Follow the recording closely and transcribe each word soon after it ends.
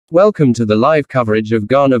Welcome to the live coverage of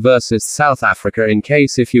Ghana vs South Africa. In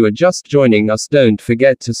case if you are just joining us, don't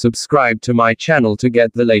forget to subscribe to my channel to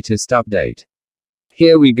get the latest update.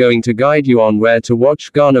 Here we going to guide you on where to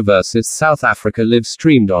watch Ghana vs South Africa live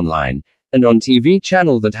streamed online, and on TV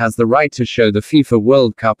channel that has the right to show the FIFA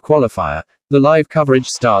World Cup qualifier. The live coverage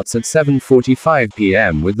starts at 7:45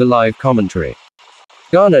 p.m. with the live commentary.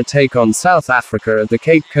 Ghana take on South Africa at the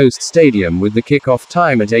Cape Coast Stadium with the kick-off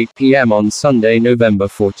time at 8 p.m. on Sunday, November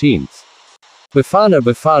 14th.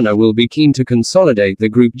 Bafana will be keen to consolidate the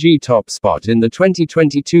Group G top spot in the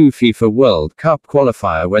 2022 FIFA World Cup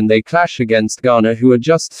qualifier when they clash against Ghana, who are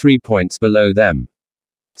just 3 points below them.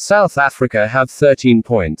 South Africa have 13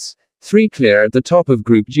 points, 3 clear at the top of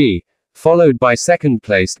Group G, followed by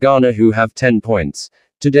second-placed Ghana, who have 10 points.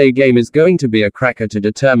 Today's game is going to be a cracker to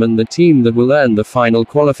determine the team that will earn the final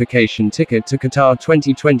qualification ticket to Qatar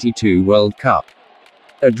 2022 World Cup.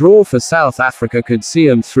 A draw for South Africa could see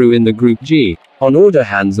them through in the Group G. On other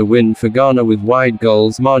hand, a win for Ghana with wide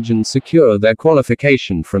goals margin secure their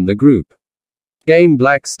qualification from the group. Game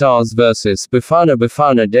Black Stars vs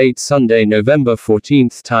Bafana date Sunday, November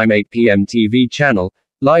 14th, time 8 p.m. TV channel.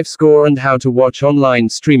 Live score and how to watch online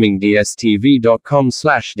streaming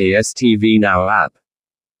dstv.com/dstv now app.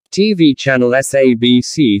 TV channel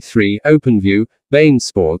SABC3, OpenView, Bain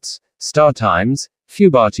Sports, Star Times,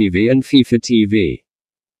 Fubar TV and FIFA TV.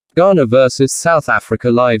 Ghana vs South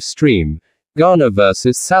Africa live stream. Ghana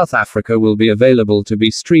vs South Africa will be available to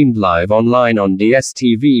be streamed live online on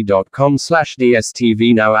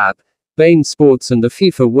dstv.com/dstv now app. Bain Sports and the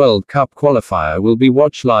FIFA World Cup qualifier will be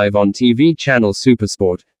watched live on TV channel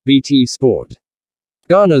Supersport, BT Sport.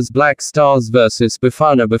 Ghana's Black Stars vs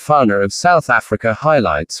Bafana of South Africa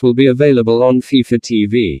highlights will be available on FIFA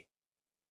TV.